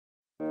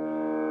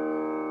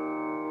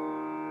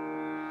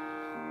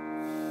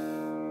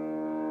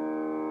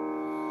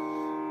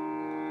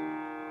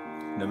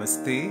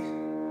Namaste,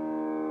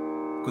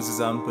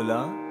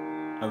 Kuzazampula,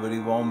 a very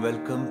warm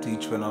welcome to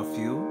each one of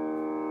you.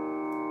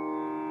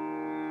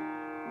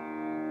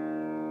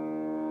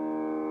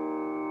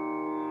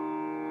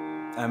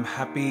 I'm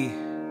happy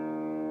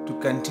to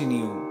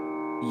continue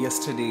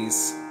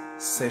yesterday's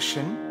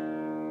session.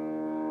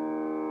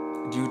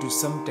 Due to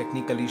some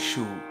technical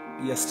issue,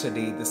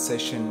 yesterday the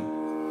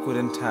session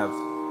couldn't have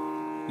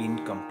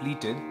been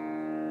completed.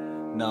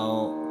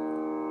 Now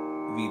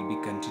we'll be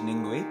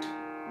continuing it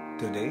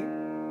today.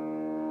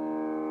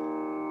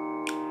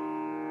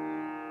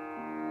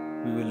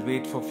 We will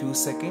wait for a few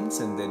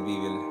seconds and then we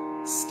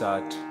will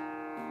start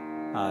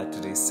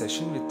today's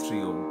session with 3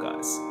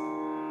 Omkars.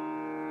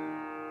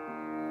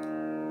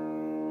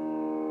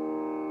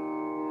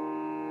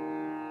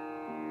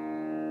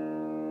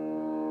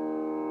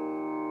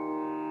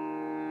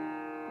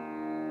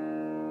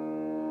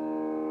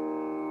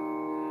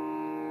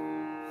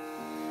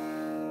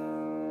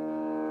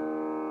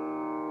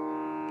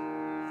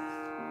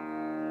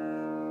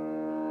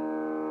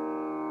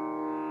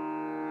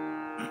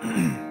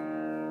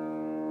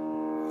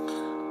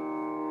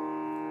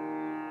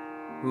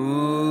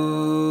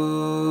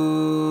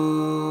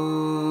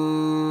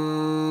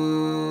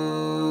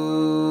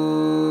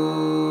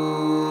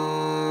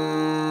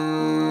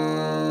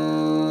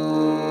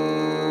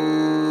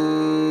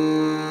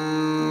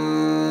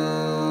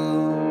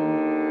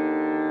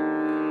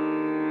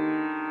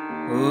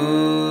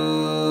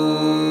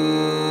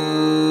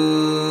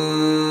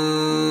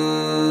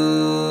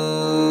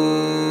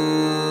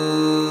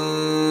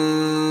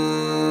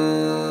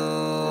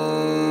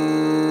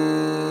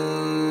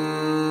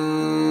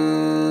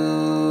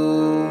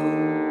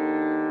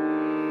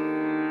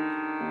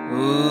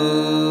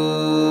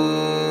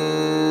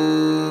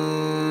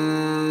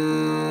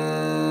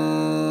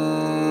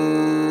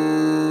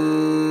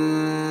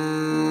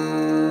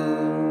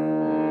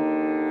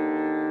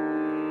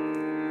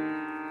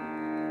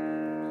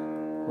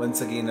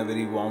 Once again, a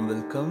very warm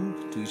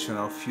welcome to each one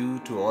of you,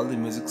 to all the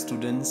music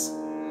students,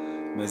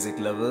 music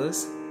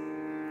lovers.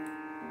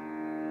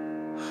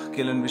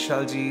 Kilan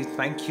Vishalji,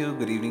 thank you.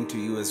 Good evening to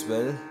you as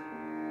well.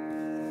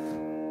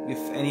 If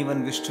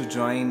anyone wish to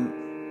join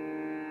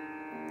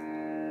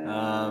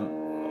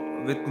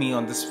with me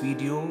on this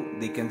video,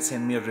 they can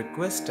send me a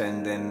request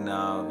and then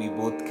we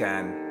both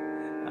can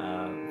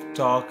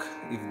talk.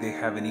 If they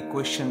have any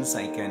questions,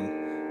 I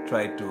can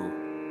try to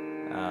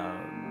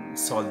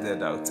solve their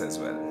doubts as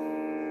well.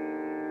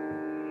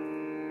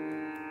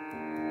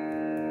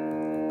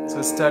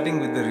 So starting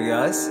with the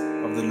riyaz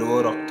of the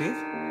lower octave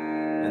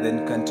and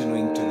then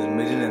continuing to the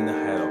middle and the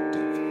higher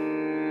octave.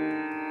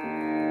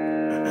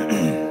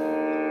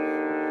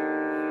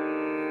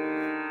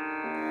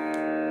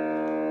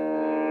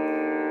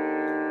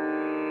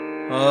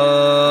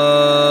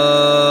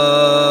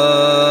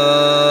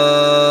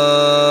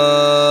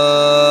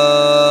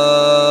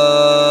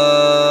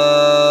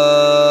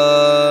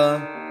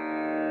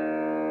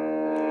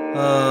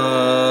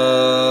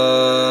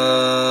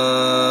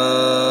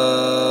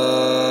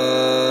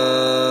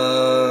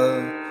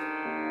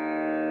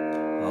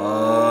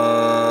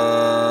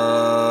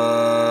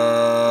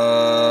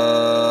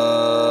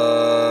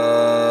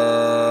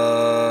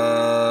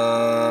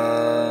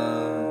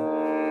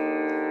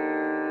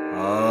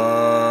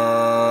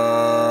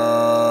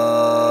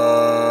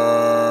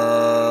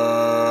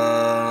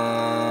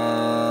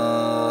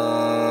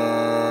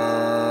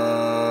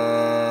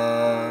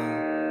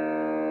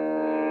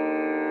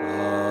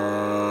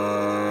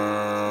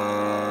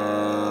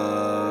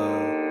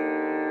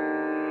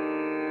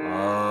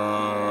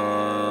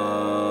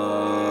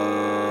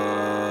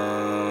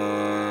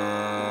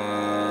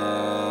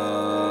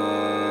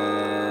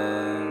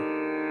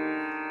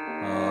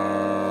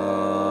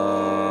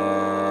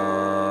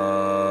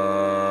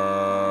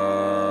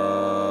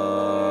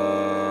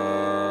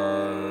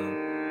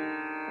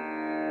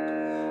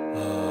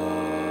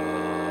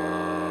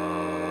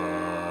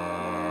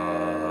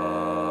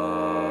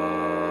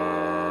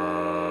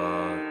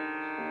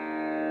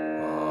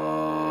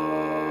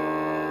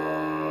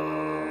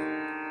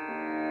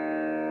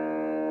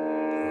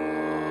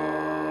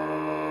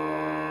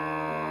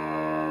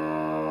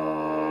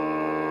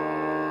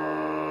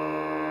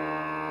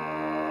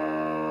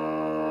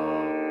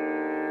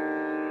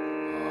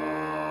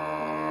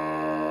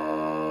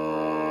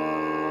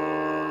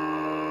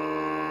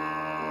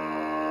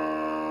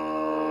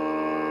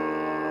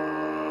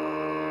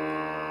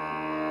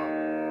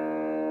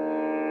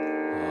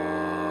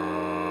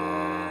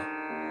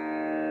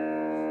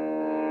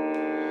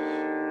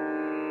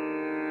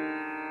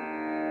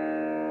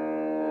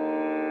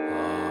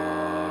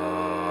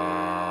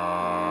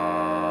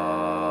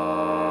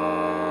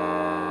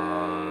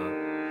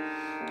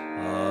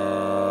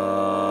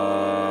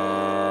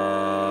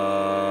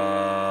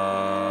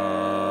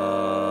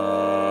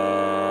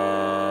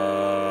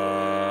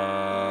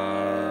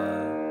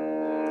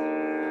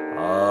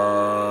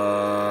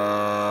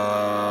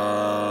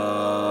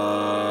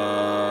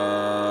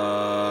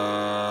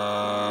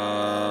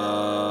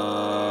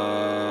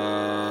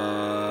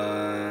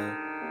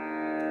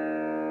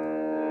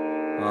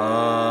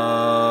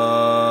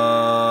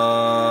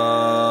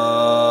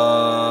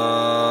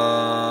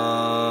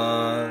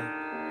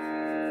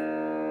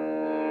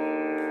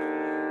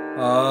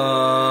 We will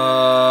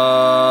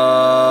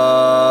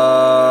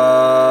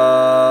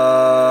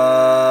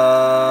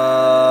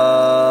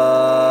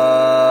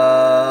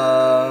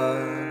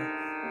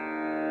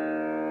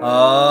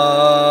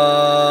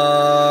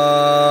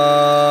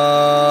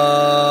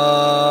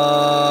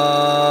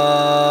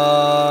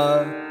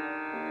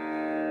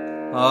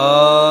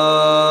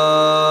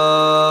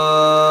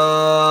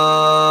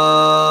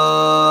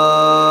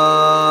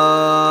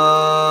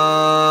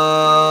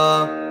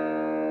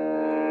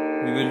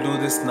do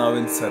this now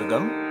in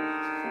Sargam.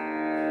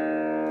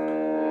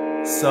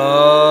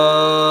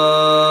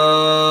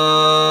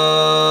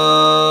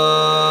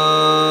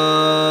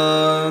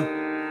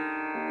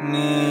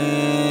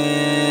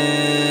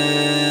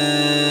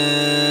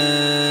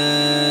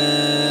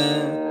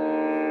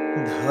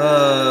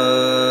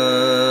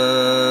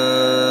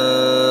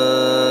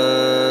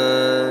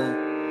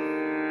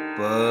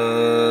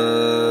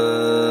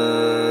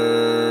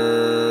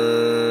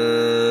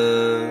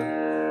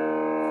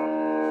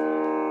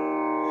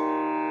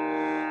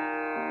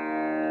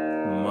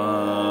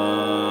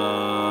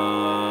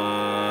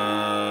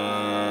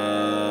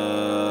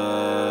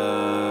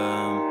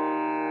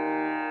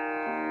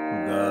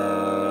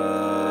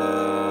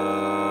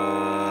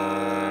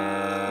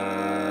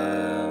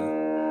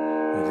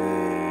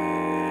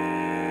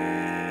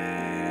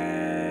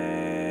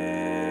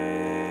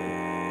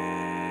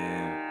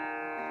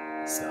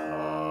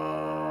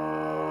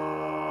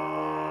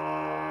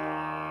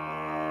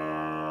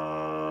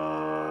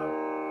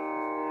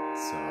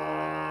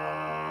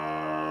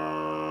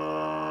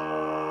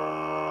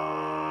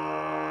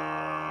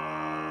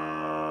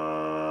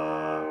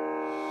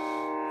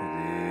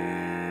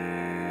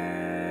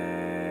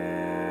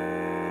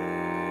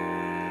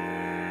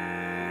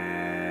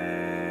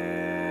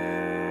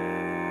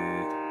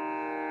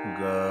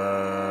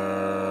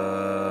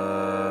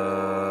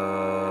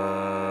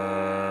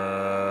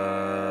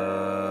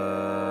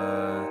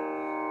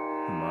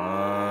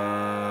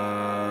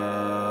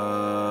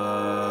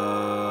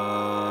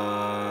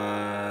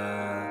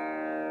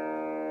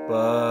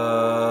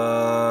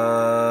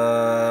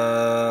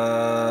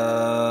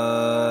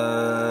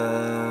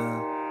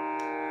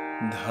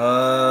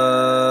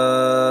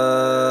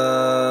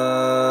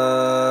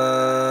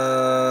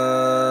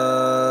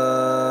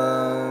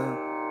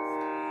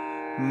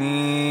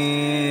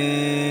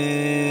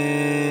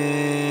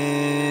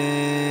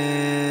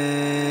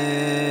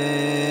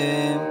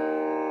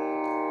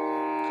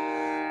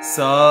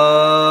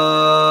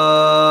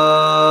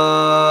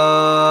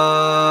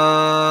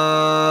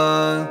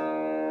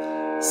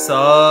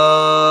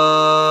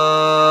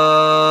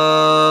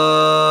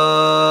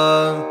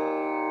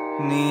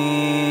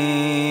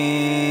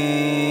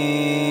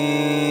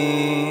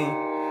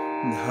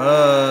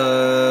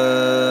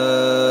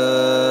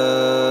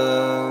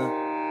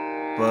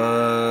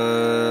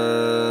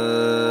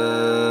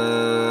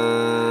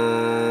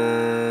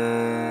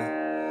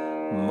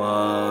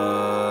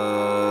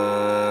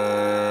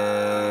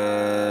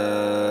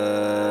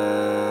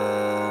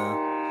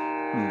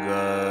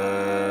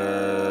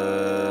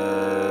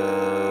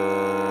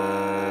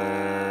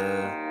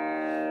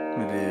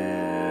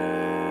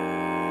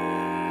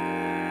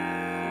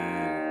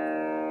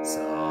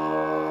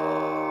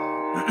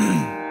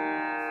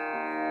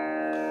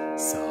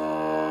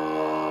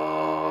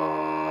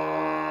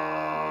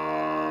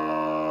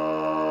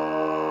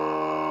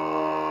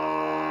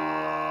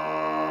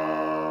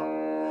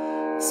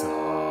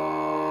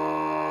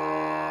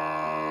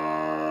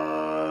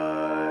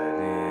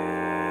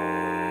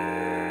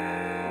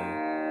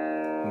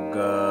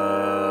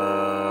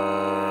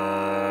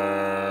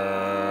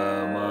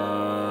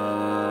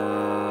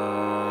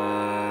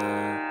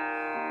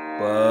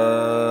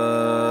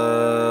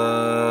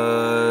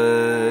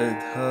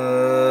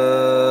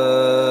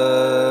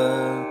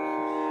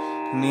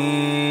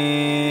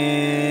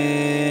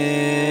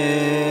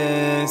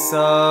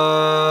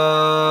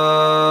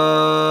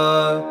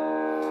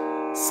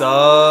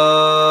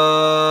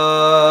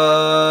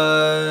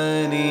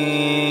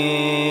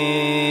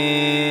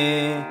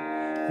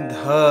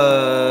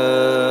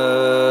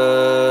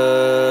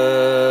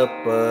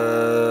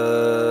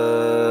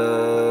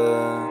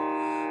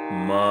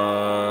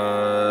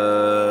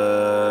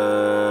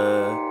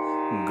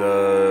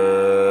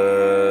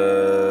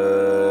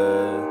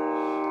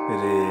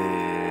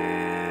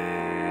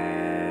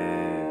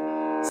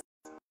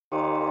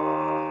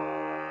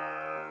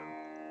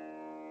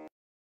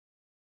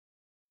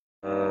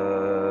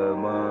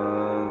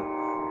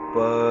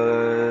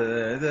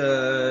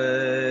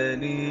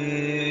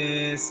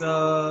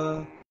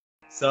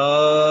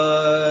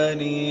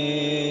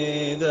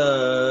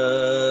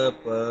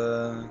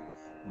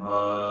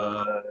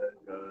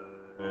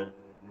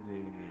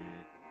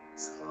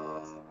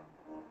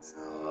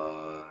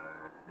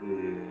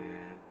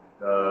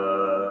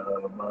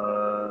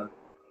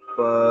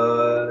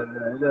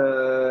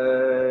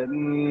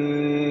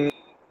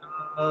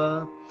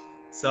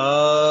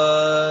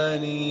 Sa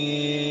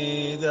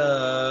ni dha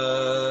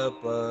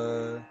pa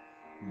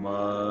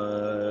ma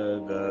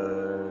ga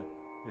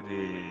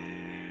re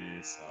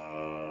sa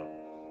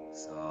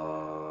sa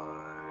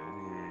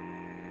re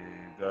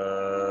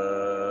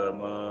ga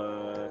ma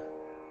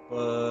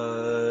pa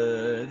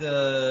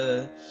da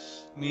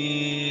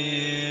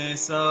ni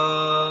sa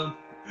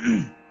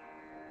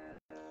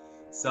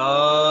sa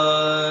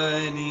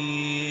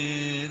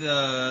ni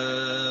da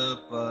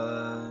pa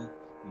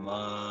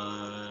ma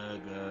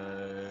ga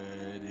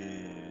re.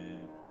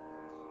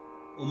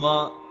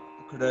 Uma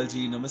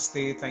Kudalji,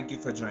 namaste. Thank you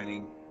for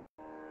joining.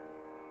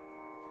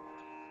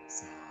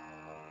 Sa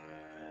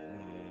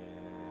re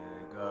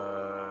ga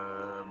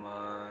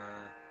ma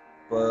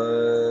pa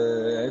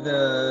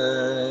da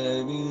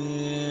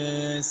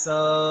ni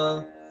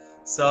sa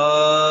sa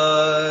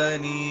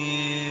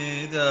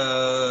ni da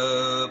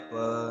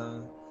pa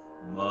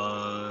ma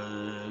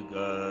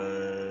ga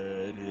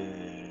re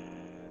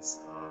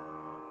sa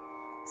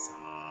sa.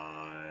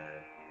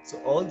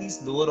 So all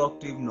these lower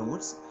octave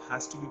notes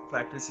has to be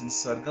practiced in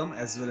Sargam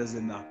as well as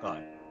in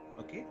Akar.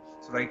 Okay,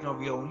 so right now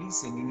we are only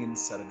singing in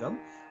Sargam.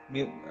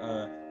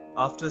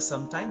 After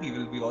some time we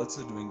will be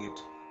also doing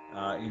it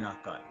in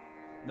Akar.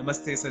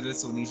 Namaste Sajal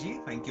Soni ji,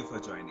 thank you for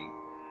joining.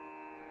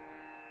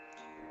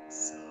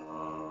 Sa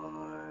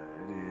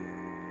re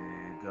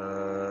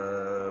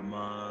ga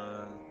ma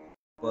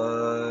pa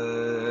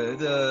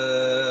da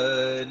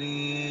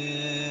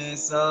ni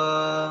sa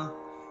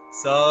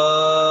sa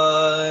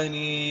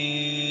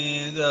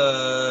ni da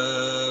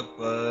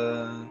pa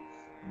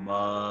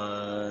ma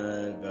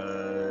ga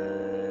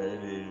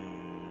re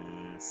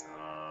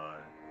sa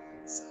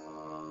sa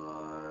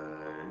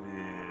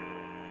re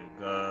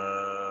ga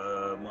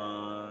ma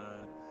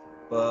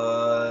pa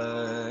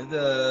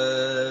da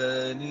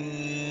ni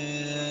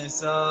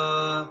sa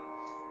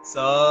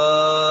sa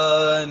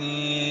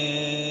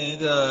ni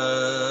da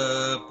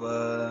pa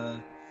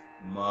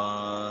ma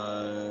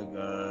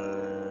ga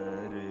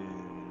re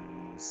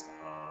sa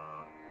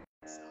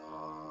sa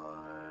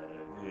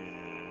re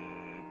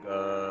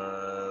ga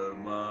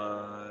ma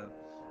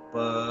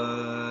pa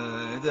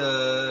da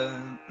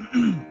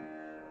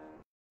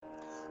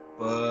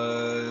pa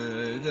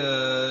da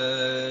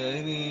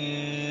ni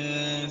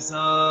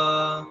sa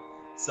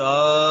sa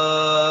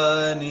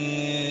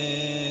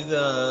ni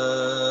da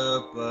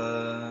pa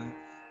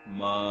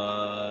ma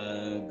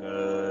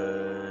ga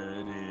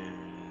re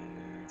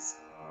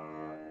sa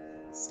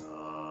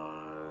sa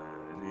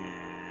re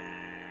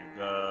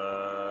ga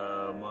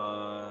ma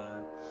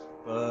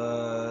pa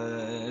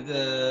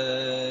da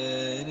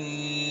ni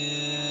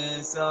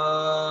sa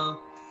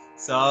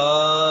sa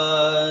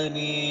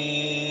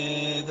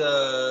ni da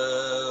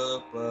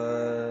pa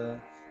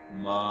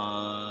ma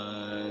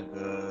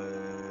ga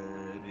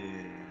re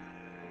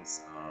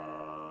sa.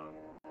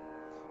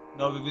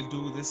 Now we will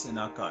do this in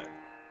Akar.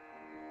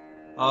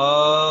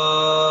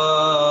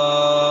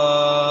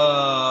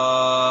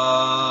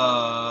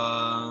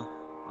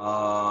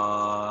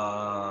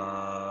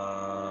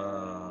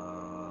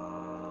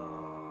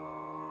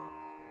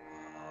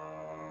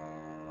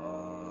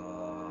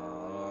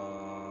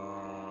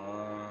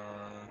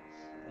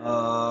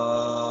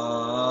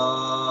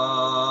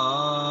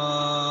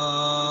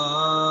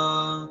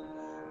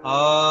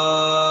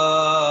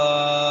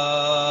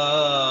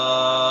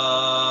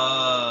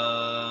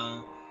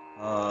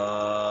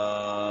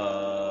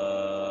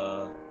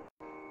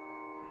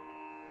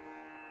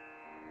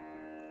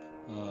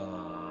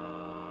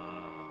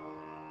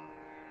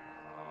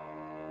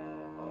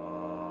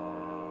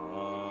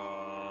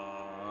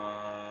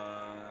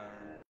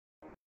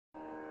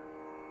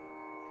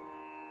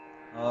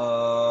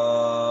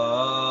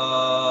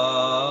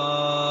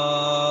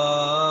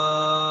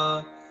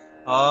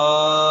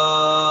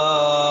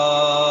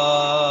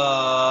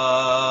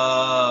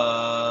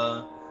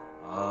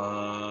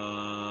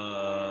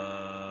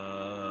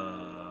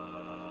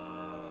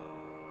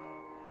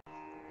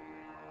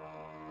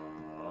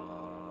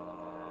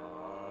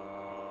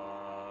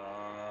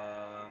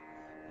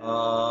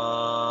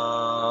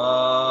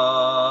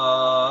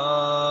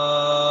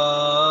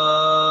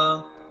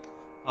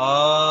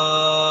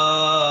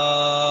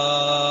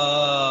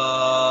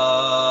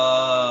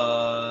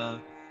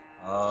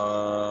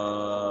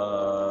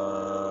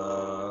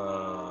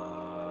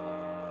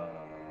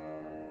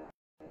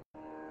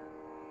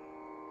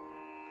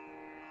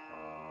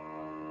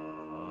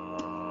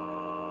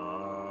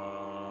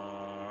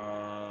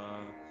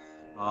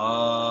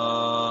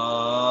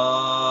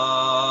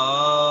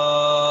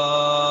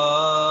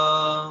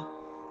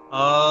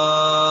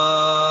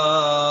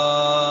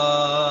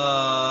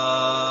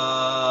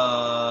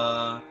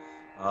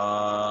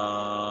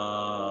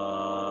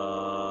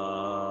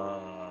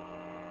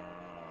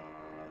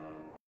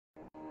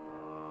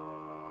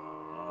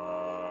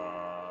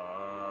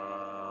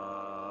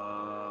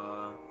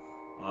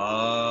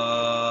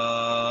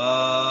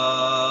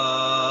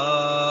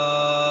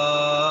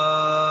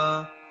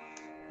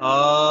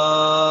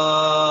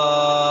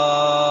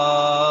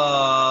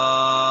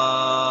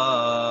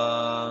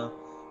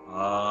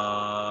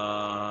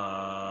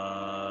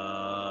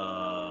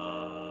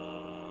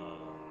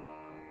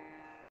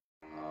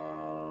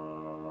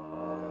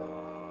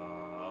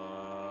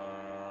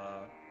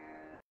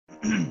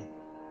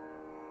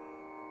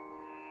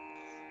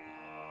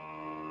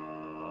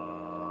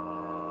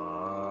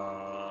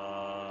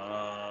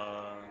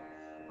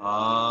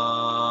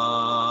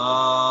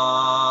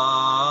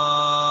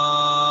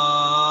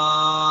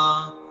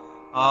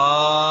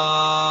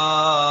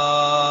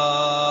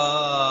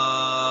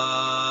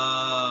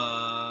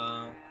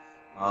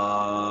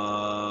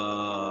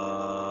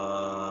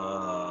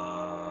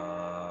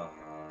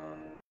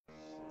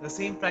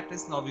 same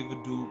practice now we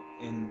would do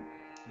in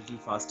little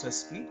faster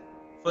speed.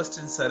 First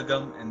in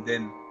Sargam and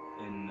then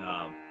in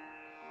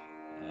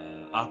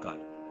Akar.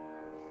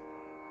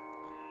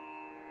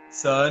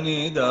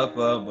 Sani da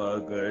pa ma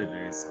ga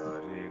re sa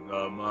re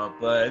ga ma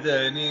pa da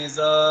ni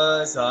sa.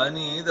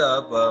 Sani da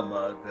pa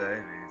ma ga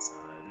re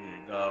sa re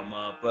ga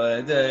ma pa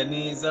da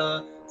ni sa.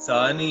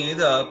 Sani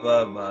da pa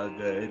ma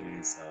ga re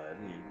sa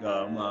re ga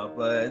ma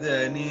pa da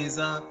ni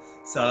sa.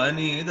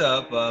 Sani da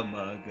pa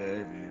ma ga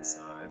re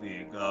sa re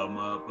ga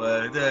ma pa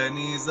da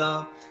ni sa.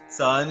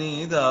 Sani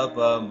da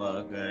pa ma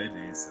ga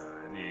re sa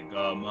re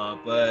ga ma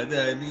pa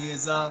da ni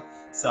sa.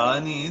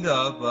 Sani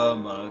da pa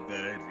ma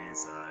ga re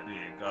sa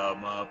re ga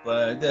ma pa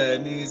da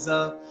ni sa.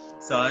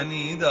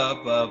 Sani da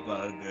pa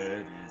ma ga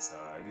re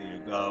sa re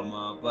ga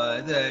ma pa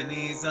da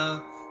ni sa.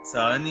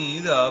 Sani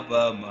da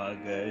pa ma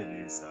ga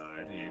re sa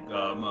re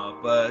ga ma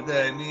pa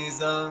da ni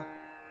sa.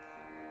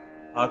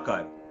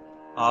 Akar.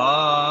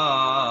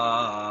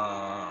 A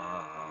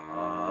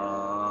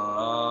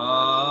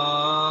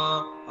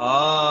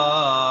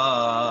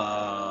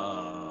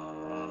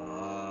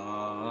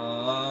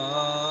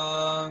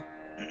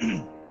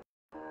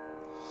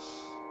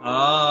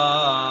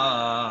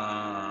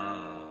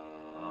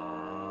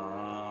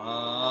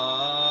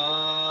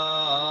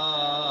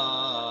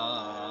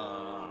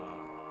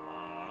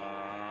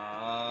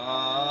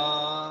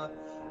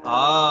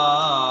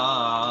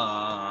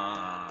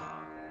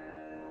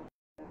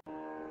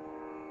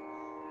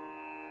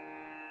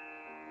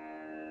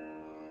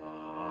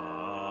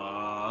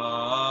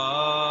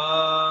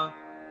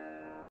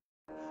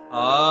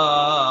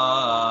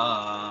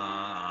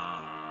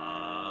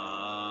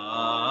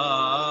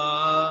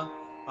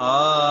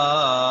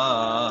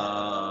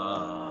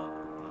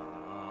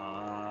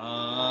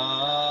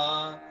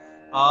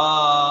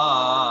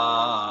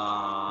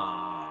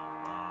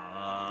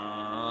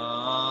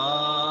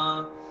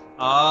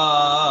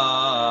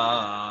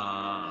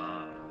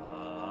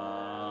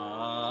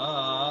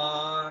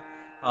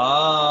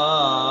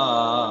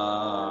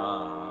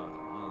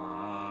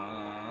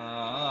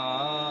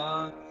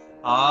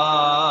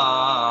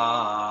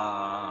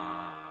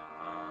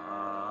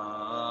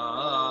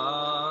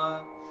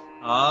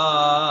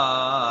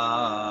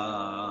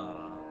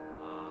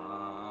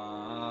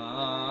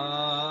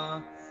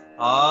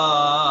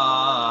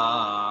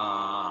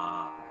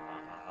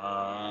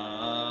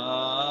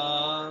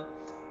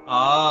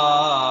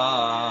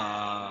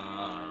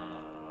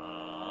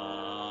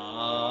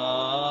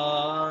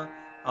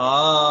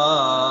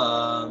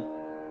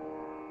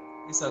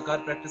इस आकार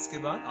practice के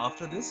बाद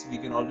after this we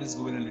can always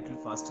go in a little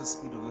faster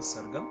speed of the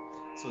sargam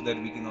so that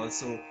we can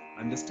also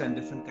understand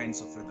different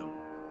kinds of rhythm.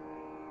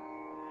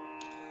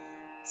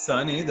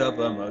 Sani da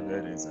pa ma ga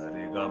re sa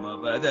re ga ma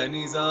pa da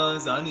ni sa.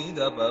 Sani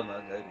da pa ma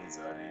ga re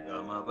sa re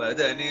ga ma pa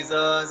da ni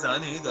sa.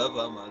 Sani da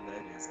pa ma ga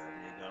re sa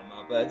re ga ma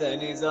pa da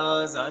ni sa.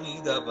 Sani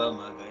da pa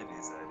ma ga re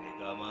sa re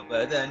ga ma pa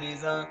da ni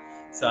sa.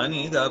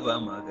 Sani da pa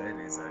ma ga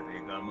re sa re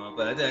ga ma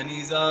pa da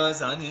ni sa.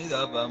 Sani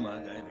da pa ma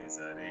ga re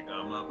sa re ga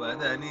ma pa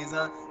da ni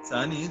sa.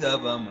 Sani da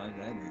pa ma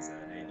ga re sa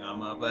re ga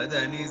ma pa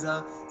da ni sa.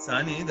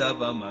 Sani da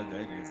pa ma ga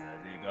re sa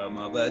re ga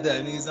ma pa da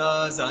ni sa.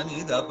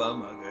 Sani da pa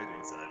ma ga re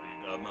sa re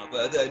ga ma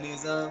pa da ni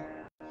sa.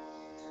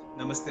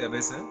 Namaste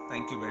Abhay sir,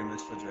 thank you very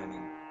much for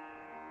joining.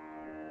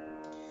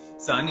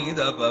 Sani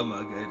da pa ma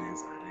ga re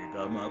sa re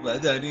ga ma pa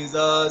da ni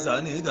sa.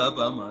 Sani da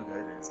pa ma ga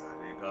re sa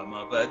re ga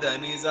ma pa da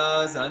ni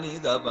sa. Sani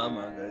da pa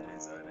ma ga re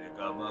sa re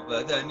ga ma pa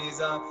da ni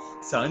sa.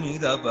 Sani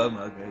da pa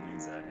ma ga re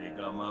sa re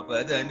ga ma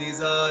pa da ni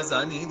sa.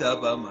 Sani da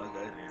pa ma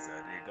ga re sa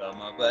re ga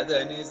ma pa da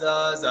ni sa.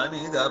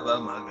 Sani da pa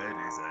ma ga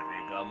re sa re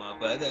ga ma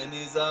pa da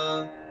ni sa.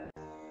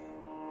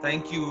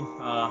 Thank you,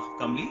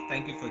 Kamli.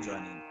 Thank you for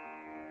joining.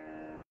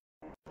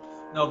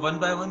 Now, one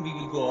by one, we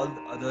will go all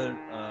the other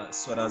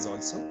swaras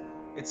also.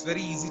 It's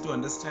very easy to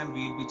understand.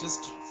 We'll be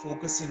just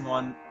focusing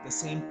on the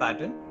same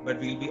pattern, but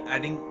we'll be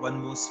adding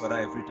one more swara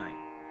every time.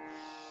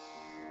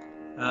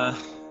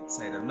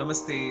 Sairam.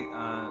 Namaste,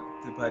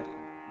 Tripathi,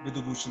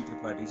 Vidubhushan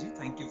Tripathi ji.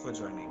 Thank you for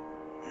joining.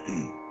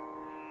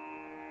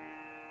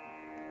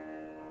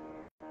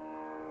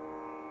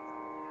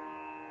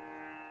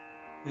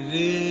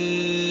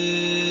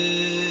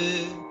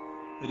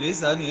 Re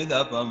sa ni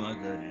da pa ma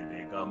ga re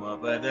re ga ma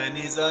pa da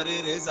ni sa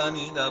re re sa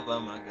ni da pa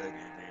ma ga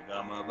re re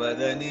ga ma pa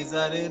da ni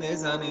sa re re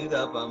sa ni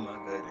da pa ma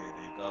ga re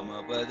re ga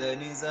ma pa da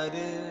ni sa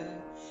re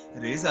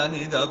re sa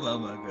ni da pa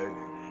ma ga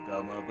re re ga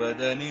ma pa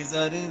da ni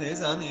sa re re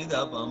sa ni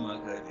da pa ma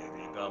ga re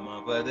re ga ma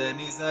pa da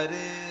ni sa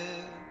re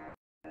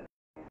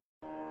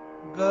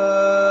ga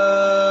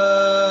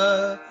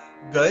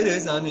ga re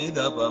sa ni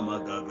da pa ma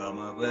ga ga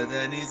ma pa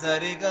da ni sa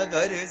re ga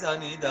ga re sa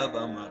ni da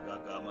pa ma ga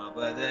ga ma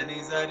pa da ni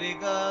sa re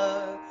ga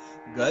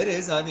ga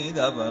re sa ni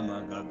da pa ma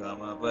ga ga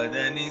ma pa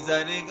da ni sa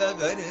re ga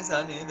ga re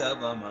sa ni da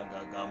pa ma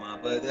ga ga ma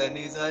pa da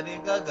ni sa re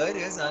ga ga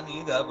re sa ni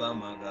da pa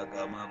ma ga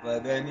ga ma pa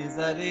da ni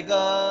sa re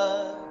ga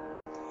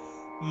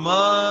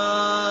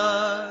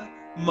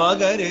ma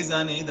ga re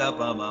sa ni da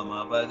pa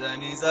ma pa da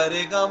ni sa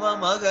re ga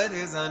ma ga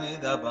re sa ni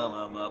da pa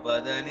ma pa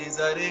da ni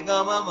sa re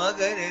ga ma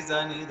ga re sa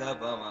ni da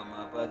pa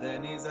ma pa da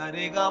ni sa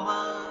re ga ma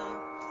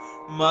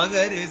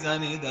Magare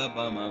zani da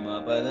pa ma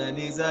ma pa da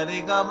ni sa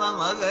re ga ma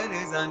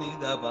magare zani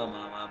da pa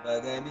ma ma pa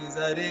da ni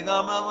sa re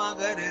ga ma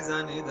magare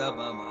zani da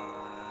pa ma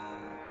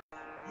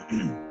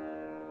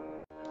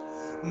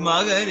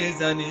magare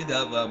zani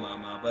da pa ma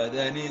ma pa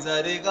da ni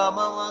sa re ga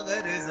ma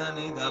magare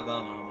zani da pa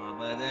ma ma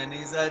pa da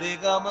ni sa re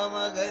ga ma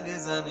magare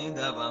zani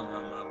da pa ma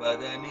ma pa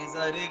da ni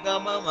sa re ga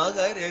ma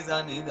magare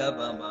zani da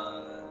pa ma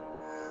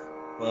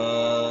pa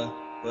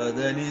pa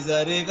da ni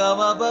sa re ga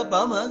ma pa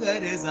pa ma ga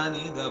re sa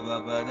ni da pa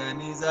pa da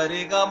ni sa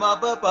re ga ma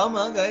pa pa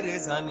ma ga re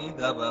sa ni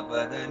da pa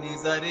pa da ni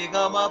sa re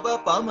ga ma pa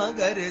pa ma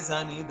ga re sa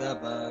ni da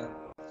pa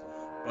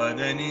pa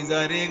da ni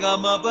sa re ga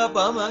ma pa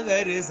pa ma ga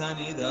re sa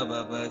ni da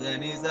pa pa da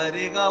ni sa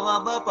re ga ma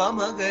pa pa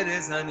ma ga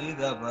re sa ni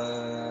da pa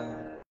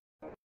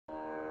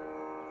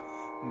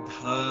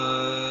dha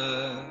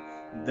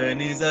da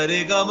ni sa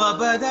re ga ma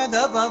pa da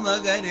da pa ma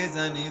ga re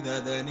sa ni da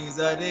da ni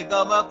sa re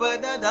ga ma pa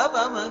da da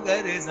pa ma ga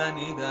re sa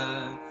ni da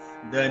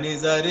da ni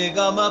sa re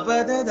ga ma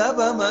pa da da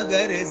pa ma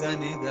ga re sa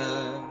ni da.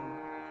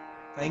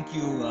 Thank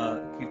you,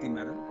 Kirti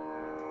madam.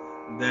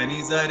 Da ni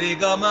sa re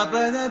ga ma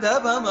pa da da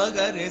pa ma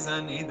ga re sa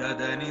ni da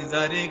da ni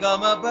sa re ga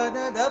ma pa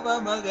da da pa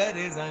ma ga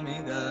re sa ni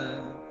da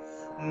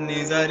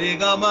ni sa re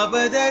ga ma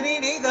pa da ni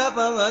da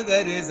pa ma ga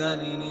re sa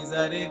ni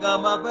sa re ga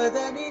ma pa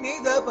da ni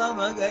da pa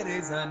ma ga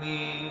re sa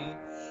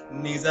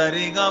ni sa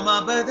re ga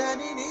ma pa da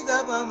ni da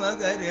pa ma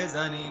ga re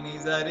sa ni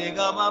sa re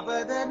ga ma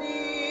pa da ni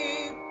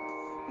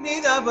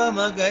da pa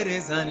ma ga re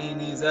sa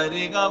ni sa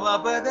re ga ma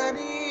pa da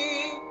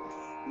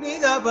ni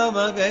da pa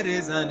ma ga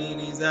re sa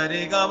ni sa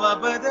re ga ma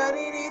pa da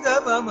ni da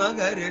pa ma ga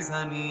re sa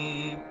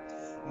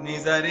ni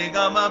sa re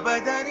ga ma pa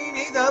da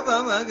ni da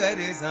pa ma ga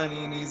re sa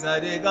ni sa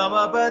re ga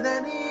ma pa da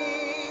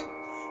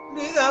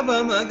ni da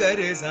pa ma ga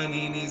re sa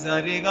ni sa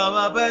re ga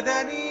ma pa da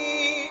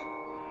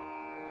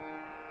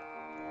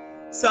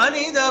sa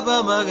ni da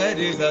pa ma ga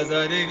re sa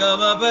re ga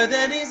ma pa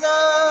da ni sa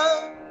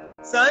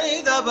sa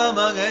ni da pa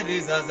ma ga re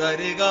sa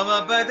re ga ma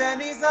pa da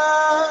ni sa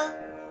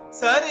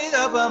sa ni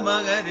da pa ma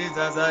ga re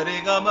sa re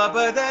ga ma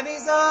pa da ni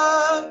sa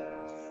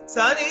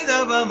sa ni da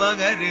pa ma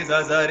ga re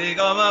sa re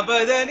ga ma pa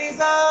da ni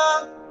sa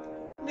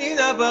ni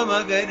da pa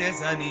ma ga re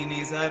sa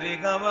ni sa re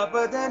ga ma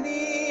pa da ni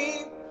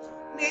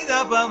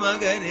da pa ma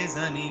ga re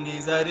sa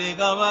ni sa re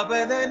ga ma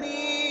pa da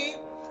ni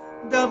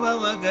da pa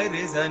ma ga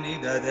re sa ni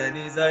da da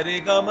ni sa re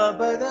ga ma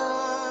pa da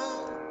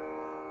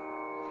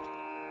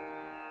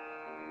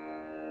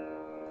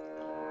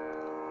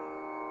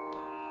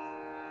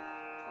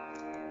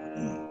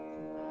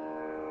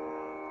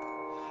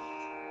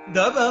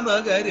da pa ma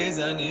ga re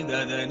sa ni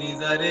da da ni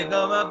sa re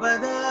ga ma pa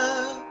da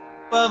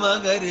pa ma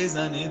ga re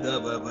sa ni da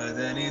pa pa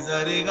da ni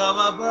sa re ga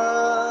ma pa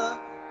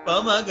pa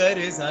ma ga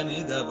re sa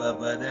ni da pa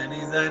pa da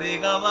ni sa re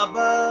ga ma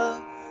pa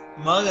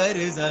ma ga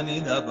re sa ni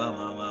da pa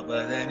ma ma pa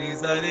da ni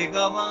sa re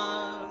ga ma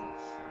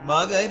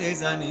ga re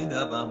sa ni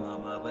da pa ma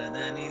ma pa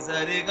da ni sa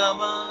re ga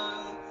ma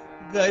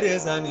ga re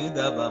sa ni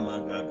da pa ma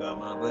ga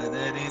ma pa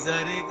da ni sa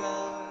re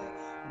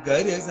ga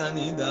re sa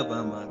ni da pa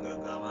ma ga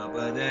ma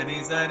pa da ni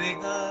sa re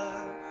ga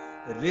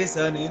re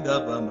sa ni da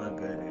pa ma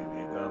ga re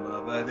ga ma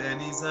pa da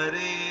ni sa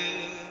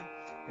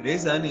re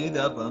sa ni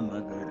da pa ma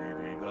ga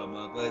re ga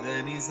ma pa da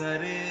ni sa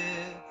re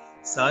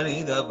sa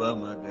ni da pa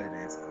ma ga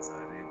re sa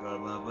re ga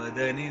ma pa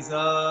da ni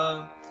sa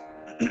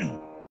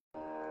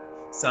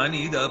sa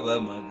ni da pa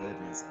ma ga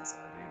re sa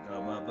re ga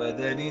ma pa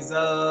da ni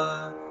sa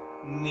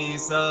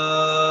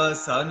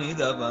sa ni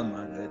da pa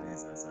ma ga re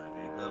sa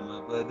re ga ma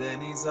pa da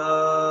ni sa.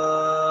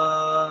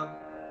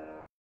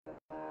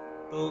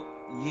 तो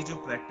ये जो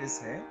practice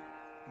है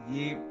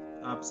ये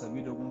आप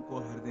सभी लोगों को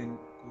हर दिन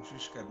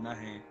कोशिश करना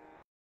है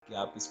कि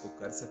आप इसको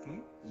कर सकें.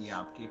 ये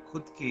आपके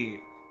खुद के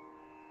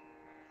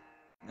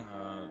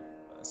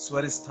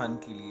स्वर स्थान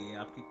के लिए,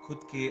 आपके खुद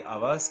के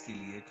आवाज़ के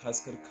लिए,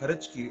 खासकर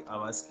खरच की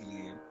आवाज़ के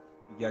लिए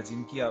या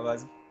जिनकी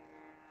आवाज़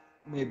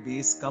में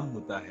बेस कम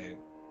होता है,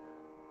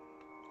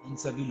 उन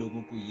सभी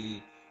लोगों को ये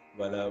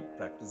वाला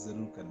प्रैक्टिस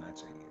ज़रूर करना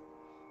चाहिए.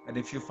 And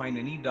if you find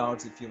any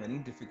doubts, if you have any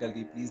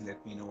difficulty, please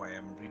let me know. I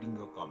am reading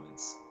your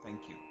comments.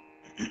 Thank you.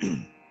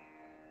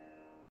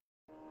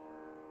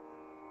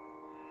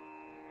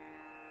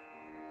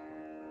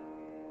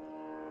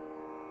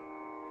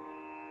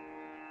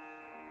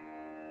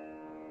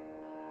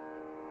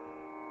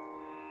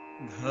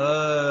 ध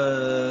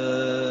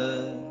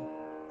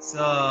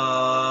सा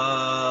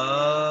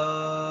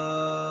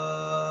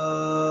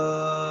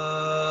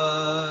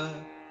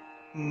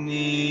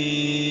नी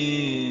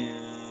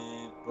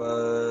प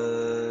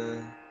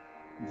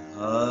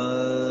ध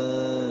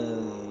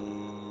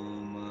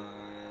म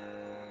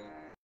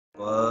प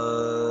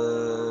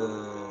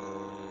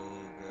ग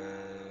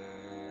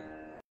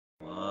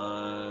म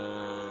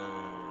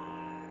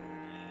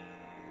रे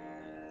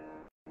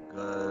ग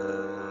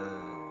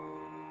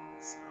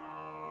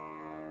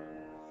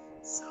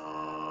सा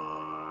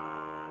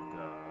ग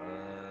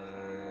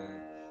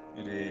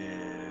रे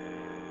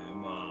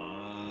मा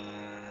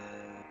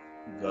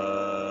ग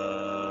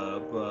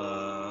प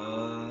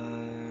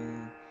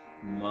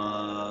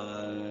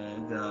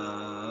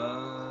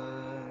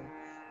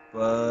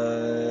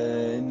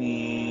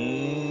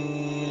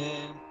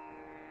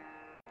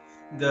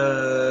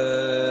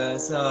da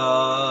sa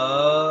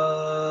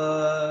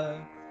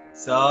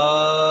sa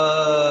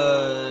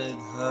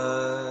dha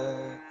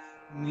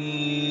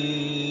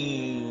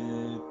ni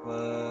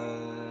pa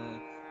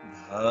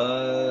dha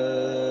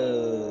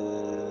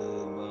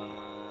ma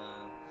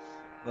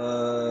pa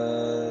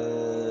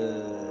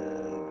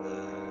ga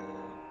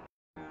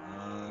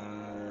ma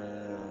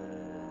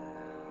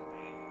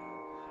re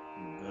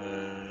ga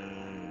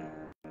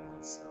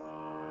sa.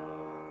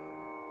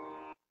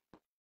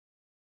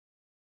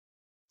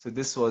 So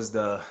this was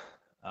the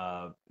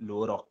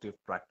lower octave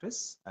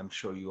practice. I'm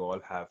sure you all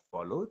have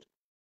followed,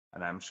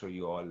 and I'm sure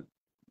you all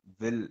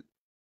will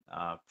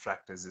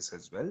practice this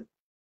as well.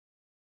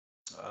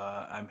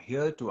 I'm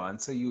here to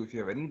answer you. If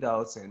you have any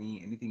doubts,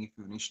 anything,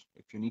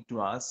 if you need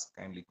to ask,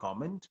 kindly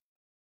comment,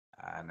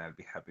 and I'll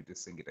be happy to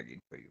sing it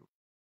again for you.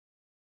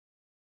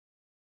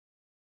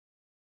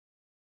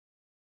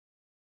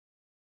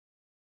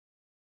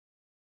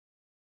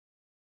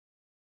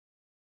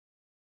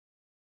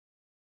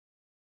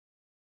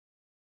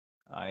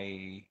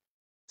 I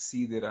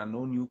see there are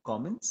no new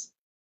comments,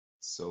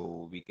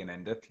 so we can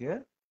end up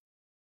here,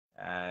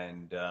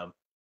 and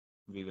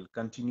we will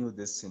continue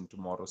this in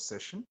tomorrow's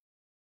session,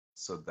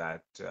 so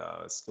that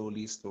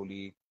slowly,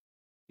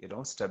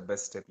 step by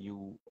step,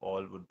 you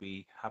all would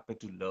be happy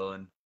to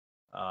learn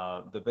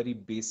the very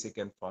basic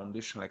and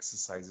foundational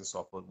exercises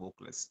of our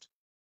vocalist.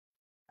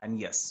 And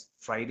yes,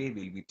 Friday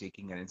we'll be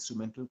taking an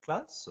instrumental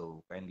class,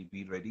 so kindly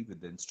be ready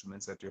with the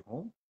instruments at your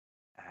home.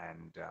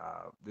 And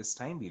this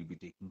time we'll be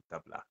taking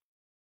tabla.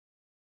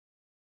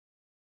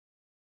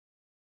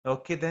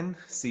 Okay, then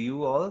see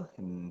you all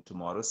in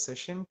tomorrow's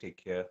session. Take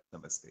care.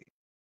 Namaste.